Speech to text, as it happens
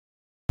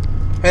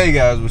Hey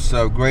guys, what's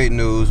up? Great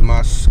news.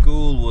 My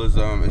school was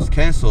it's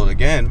canceled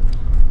again.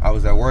 I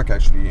was at work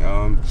actually,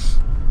 and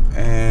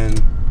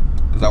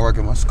I was at work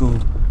at my school,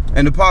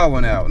 and the power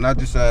went out. Not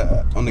just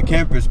on the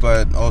campus,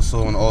 but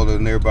also on all the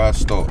nearby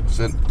stores,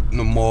 in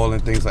the mall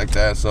and things like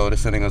that. So they're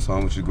sending us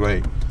home, which is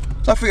great.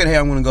 So I figured, hey,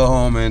 I'm gonna go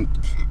home and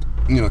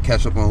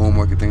catch up on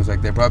homework and things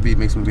like that. Probably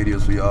make some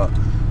videos for y'all,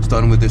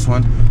 starting with this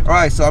one. All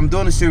right, so I'm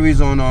doing a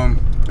series on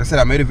like I said,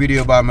 I made a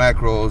video about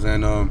macros,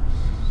 and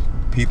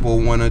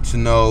people wanted to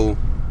know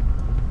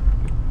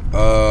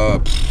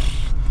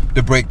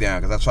the breakdown,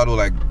 because I try to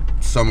like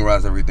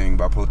summarize everything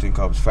about protein,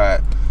 carbs,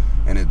 fat,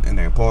 and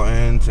their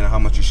importance and how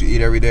much you should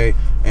eat every day.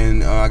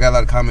 And I got a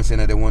lot of comments saying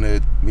that they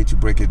wanted me to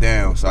break it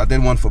down, so I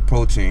did one for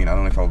protein. I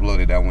don't know if I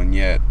uploaded that one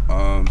yet,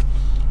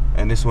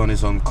 and this one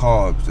is on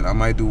carbs, and I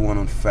might do one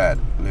on fat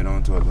later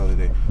on to another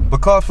day.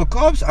 But for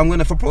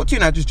carbs, for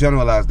protein I just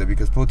generalized it,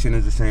 because protein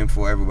is the same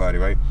for everybody,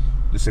 right?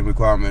 The same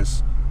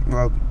requirements,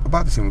 well,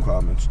 about the same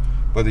requirements,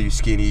 whether you're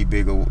skinny,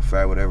 big, or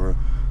fat, whatever.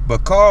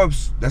 But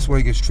carbs, that's where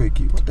it gets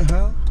tricky. What the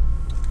hell?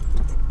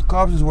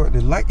 Carbs is where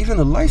even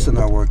the lights are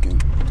not working.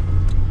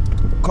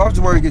 Carbs is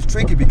where it gets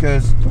tricky,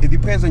 because it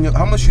depends on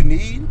how much you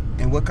need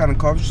and what kind of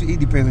carbs you should eat.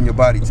 Depends on your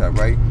body type,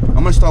 right? I'm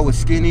gonna start with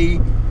skinny,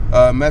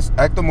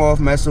 ectomorph,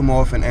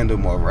 mesomorph, and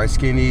endomorph, right?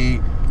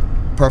 Skinny,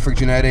 perfect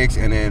genetics,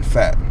 and then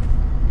fat.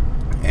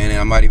 And then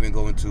I might even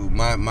go into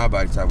my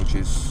body type, which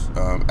is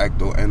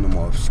ecto,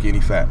 endomorph,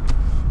 skinny, fat.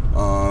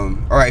 All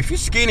right, if you're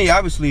skinny,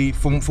 obviously,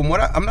 from what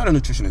I'm not a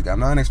nutritionist guy, I'm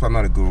not an expert, I'm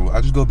not a guru. I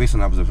just go based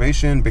on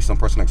observation, based on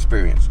personal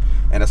experience,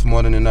 and that's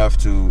more than enough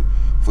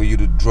for you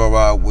to draw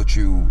out what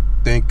you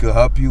think could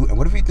help you. And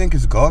whatever you think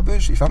is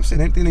garbage, if I'm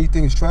saying anything that you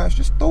think is trash,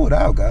 just throw it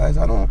out, guys.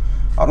 I don't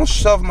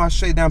shove my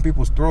shit down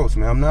people's throats,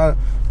 man.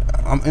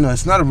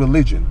 It's not a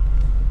religion.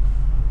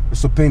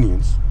 It's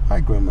opinions. Hi,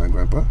 grandma and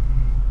grandpa.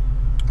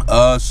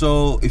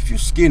 So if you're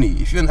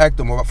skinny, if you're an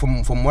ectomorph,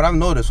 from what I've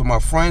noticed from my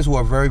friends who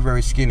are very,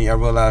 very skinny, I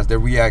realize they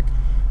react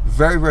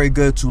very, very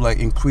good to like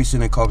increasing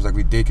their carbs like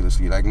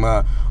ridiculously. Like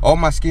all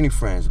my skinny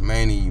friends,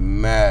 Manny,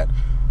 Matt,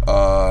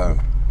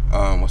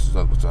 what's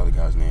the other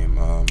guy's name?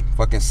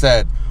 Fucking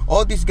Sad.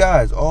 All these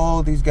guys,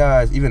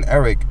 even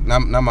Eric,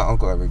 not my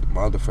uncle Eric,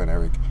 my other friend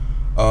Eric.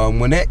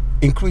 When they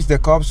increase their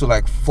carbs to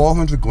like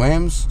 400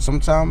 grams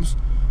sometimes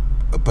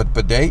per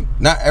day,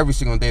 not every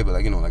single day, but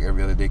like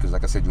every other day, because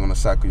like I said, you want to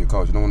cycle your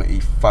carbs. You don't want to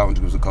eat 500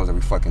 grams of carbs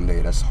every fucking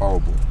day. That's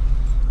horrible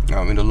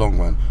in the long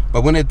run.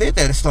 But when they did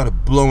that, it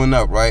started blowing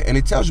up, right? And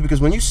it tells you,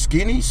 because when you're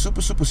skinny,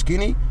 super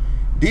skinny,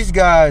 these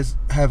guys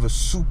have a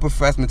super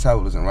fast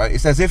metabolism, right?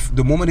 It's as if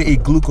the moment they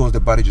eat glucose, the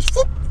body just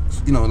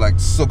like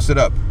soaks it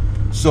up.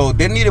 So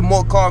they needed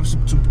more carbs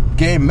to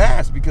gain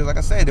mass, because like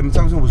I said, the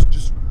metabolism was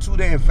just too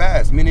damn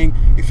fast. Meaning,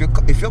 if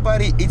your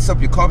body eats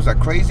up your carbs like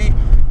crazy,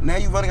 now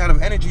you're running out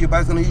of energy. Your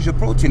body's gonna use your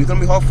protein. It's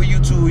gonna be hard for you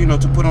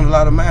to put on a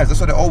lot of mass.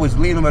 That's why they always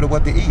lean no matter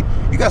what they eat.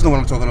 You guys know what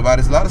I'm talking about.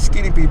 There's a lot of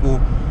skinny people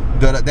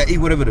that eat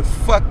whatever the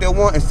fuck they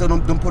want and still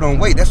don't put on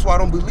weight. That's why I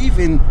don't believe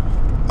in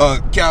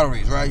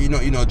calories, right? You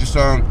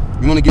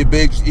want to get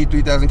big, just eat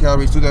 3,000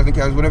 calories, 2,000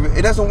 calories, whatever.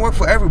 It doesn't work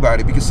for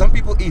everybody, because some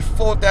people eat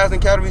 4,000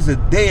 calories a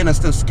day and are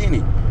still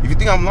skinny. If you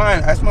think I'm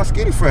lying, ask my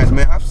skinny friends,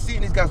 man. I've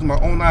seen these guys with my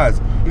own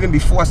eyes. Even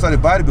before I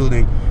started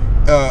bodybuilding,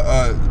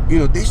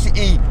 they used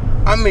to eat,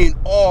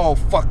 all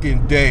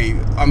fucking day.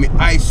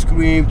 Ice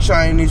cream,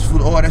 Chinese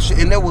food, all that shit,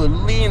 and they were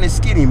lean and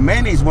skinny.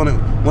 Manny's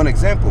one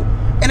example.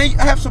 And then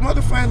I have some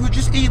other friends who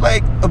just eat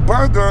like a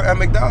burger at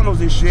McDonald's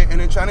and shit,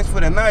 and then Chinese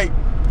food at night,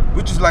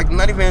 which is like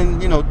not even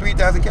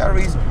 3,000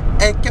 calories,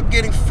 and kept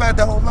getting fat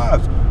their whole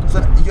lives.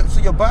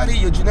 So your body,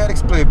 your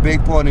genetics play a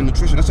big part in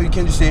nutrition. That's why you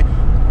can't just say,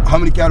 how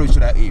many calories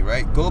should I eat,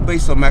 right? Go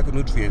based on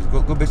macronutrients.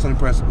 Go based on the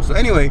principles. So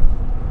anyway,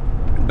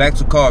 back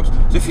to carbs.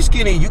 So if you're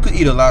skinny, you could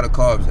eat a lot of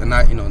carbs and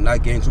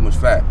not gain too much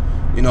fat.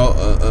 A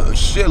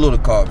shitload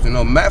of carbs.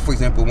 Matt, for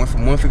example, went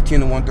from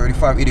 115 to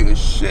 135, eating a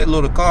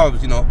shitload of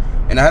carbs.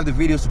 And I have the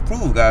videos to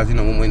prove, guys.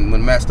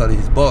 When Matt started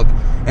his bulk,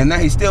 and now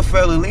he's still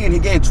fairly lean. He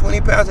gained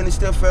 20 pounds and he's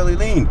still fairly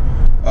lean.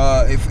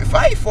 If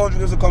I eat 400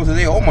 grams of carbs a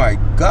day, oh my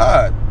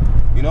god,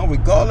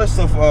 regardless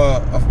of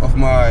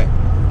my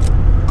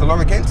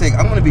caloric intake,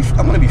 I'm gonna be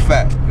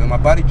fat. My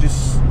body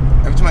just,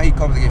 every time I eat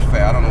carbs I get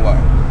fat. I don't know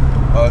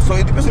why. So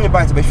it depends on your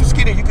body type. If you're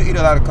skinny, you can eat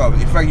a lot of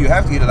carbs. In fact, you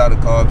have to eat a lot of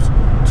carbs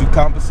to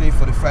compensate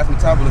for the fast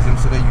metabolism,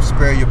 so that you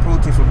spare your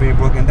protein from being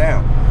broken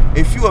down.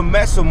 If you're a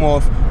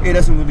mesomorph, it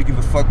doesn't really give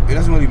a fuck. It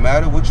doesn't really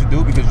matter what you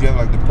do, because you have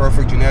like the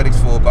perfect genetics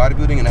for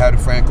bodybuilding. And I had a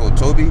friend called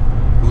Toby,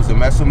 who's a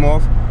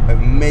mesomorph,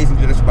 amazing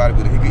genetics for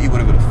bodybuilding. He could eat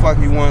whatever the fuck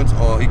he wants,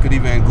 or he could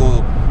even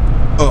go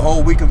a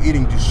whole week of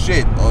eating just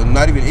shit, or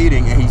not even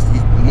eating, and he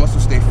wants to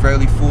stay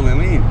fairly full and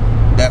lean.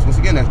 That's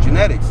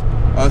genetics.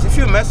 So if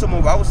you're a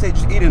mesomorph, I would say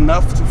just eat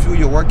enough to fuel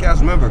your workouts.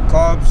 Remember,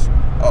 carbs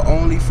are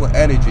only for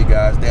energy,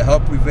 guys. They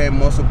help prevent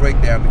muscle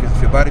breakdown, because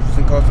if your body's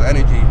using carbs for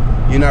energy,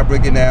 you're not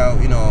breaking down,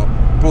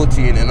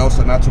 protein, and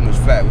also not too much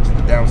fat, which is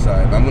the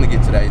downside. But I'm gonna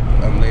get to that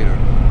later.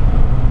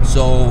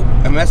 So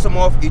a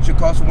mesomorph, eat your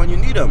carbs for when you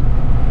need them.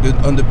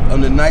 On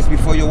the nights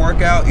before your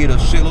workout, eat a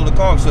shitload of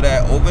carbs, so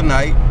that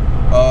overnight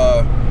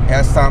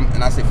has time,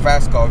 and I say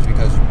fast carbs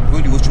because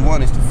really what you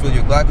want is to fill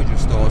your glycogen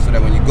stores so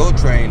that when you go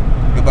train,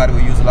 your body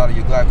will use a lot of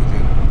your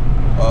glycogen.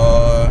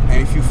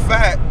 And if you're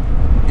fat,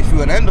 if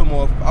you're an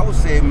endomorph, I would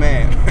say,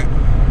 man,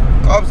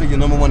 carbs are your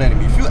 #1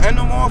 enemy. If you're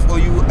endomorph or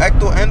you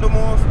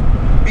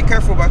ectoendomorph, be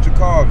careful about your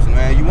carbs,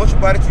 man. You want your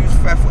body to use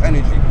fat for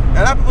energy. And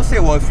a lot of people say,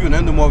 well, if you're an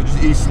endomorph,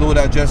 just eat slow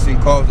digesting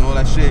carbs and all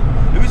that shit.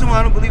 The reason why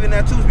I don't believe in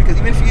that too is because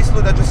even if you eat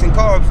slow digesting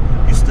carbs,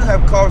 you still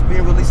have carbs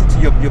being released into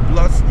your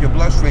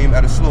bloodstream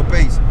at a slow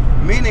pace.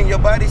 Meaning your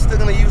body's still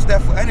gonna use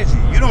that for energy.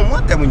 You don't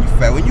want that when you're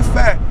fat. When you're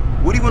fat,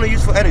 what do you want to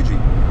use for energy?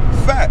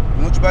 Fat.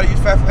 You want your body to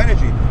use fat for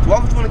energy. So why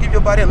would you want to give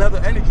your body another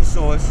energy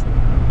source?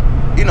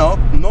 You know,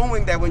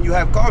 knowing that when you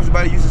have carbs, your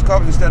body uses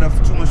carbs instead of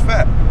too much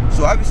fat.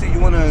 So obviously you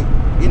want to,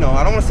 you know,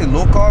 I don't want to say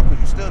low carb because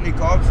you still need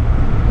carbs,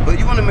 but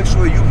you want to make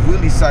sure you're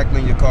really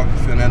cycling your carbs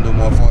if you're an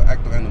endomorph or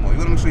ectoendomorph. You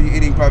want to make sure you're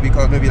eating probably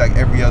carbs maybe like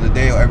every other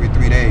day or every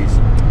 3 days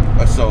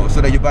or so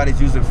that your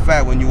body's using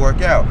fat when you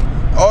work out.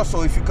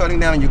 Also, if you're cutting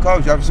down on your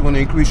carbs, you obviously want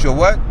to increase your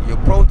what? Your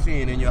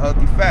protein and your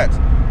healthy fats.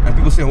 And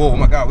people say, oh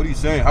my God, what are you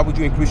saying? How would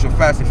you increase your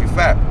fats if you're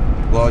fat?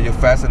 Well, your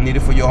fats are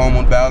needed for your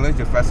hormone balance.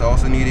 Your fats are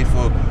also needed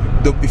for,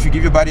 if you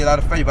give your body a lot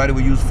of fat, your body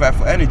will use fat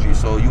for energy.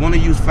 So you want to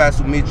use fats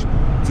to meet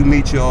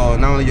your,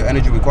 not only your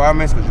energy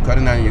requirements, because you're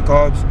cutting down on your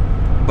carbs,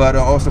 but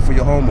also for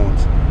your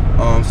hormones.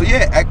 So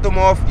yeah,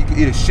 ectomorph, you can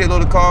eat a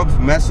shitload of carbs.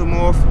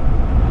 Mesomorph,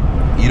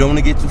 you don't want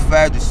to get too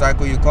fat, just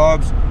cycle your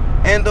carbs.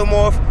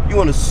 Endomorph, you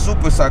want to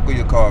super cycle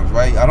your carbs,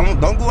 right?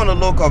 Don't go on a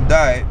low carb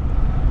diet.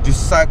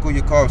 Just cycle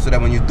your carbs so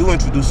that when you do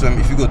introduce them,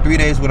 if you go 3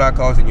 days without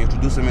carbs and you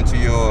introduce them into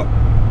your,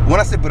 when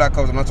I say without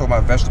carbs, I'm not talking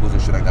about vegetables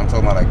and shit like that. I'm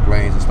talking about like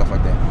grains and stuff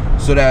like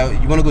that. So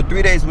that you want to go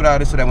 3 days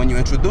without it so that when you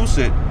introduce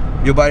it,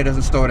 your body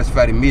doesn't store it as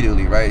fat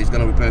immediately, right? It's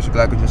going to replenish your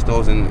glycogen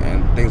stores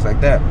and things like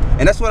that.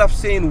 And that's what I've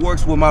seen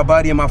works with my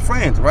body and my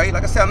friends, right?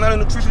 Like I said, I'm not a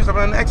nutritionist, I'm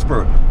not an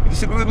expert. If you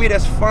disagree with me,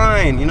 that's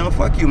fine. You know,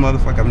 fuck you,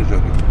 motherfucker. I'm just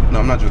joking. No,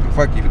 I'm not joking.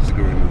 Fuck you if you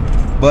disagree with me.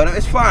 But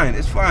it's fine,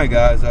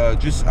 guys. I'm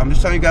just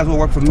telling you guys what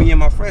worked for me and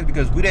my friends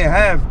because we didn't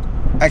have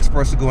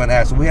experts to go and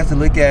ask. So we have to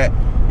look at,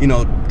 you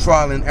know,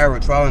 trial and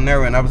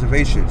error and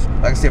observations.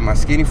 Like I said, my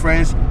skinny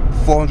friends,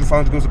 400,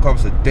 500 grams of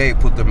carbs a day,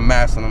 put the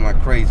mass on them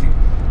like crazy.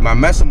 My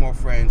mesomorph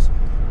friends,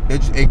 they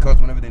just ate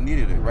carbs whenever they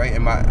needed it, right?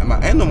 And my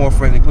endomorph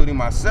friends, including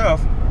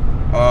myself,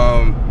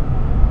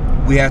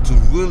 we had to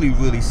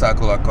really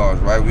cycle our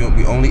carbs, right?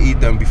 We only eat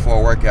them before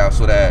a workout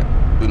so that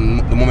the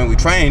moment we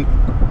train,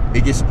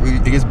 it gets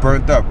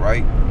burnt up,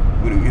 right?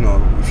 You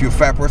know, if you're a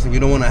fat person, you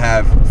don't want to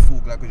have full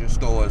glycogen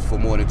stores for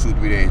more than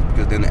 2-3 days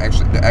because then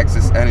the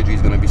excess energy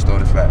is going to be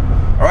stored as fat.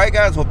 All right,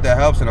 guys, hope that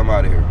helps, and I'm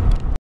out of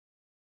here.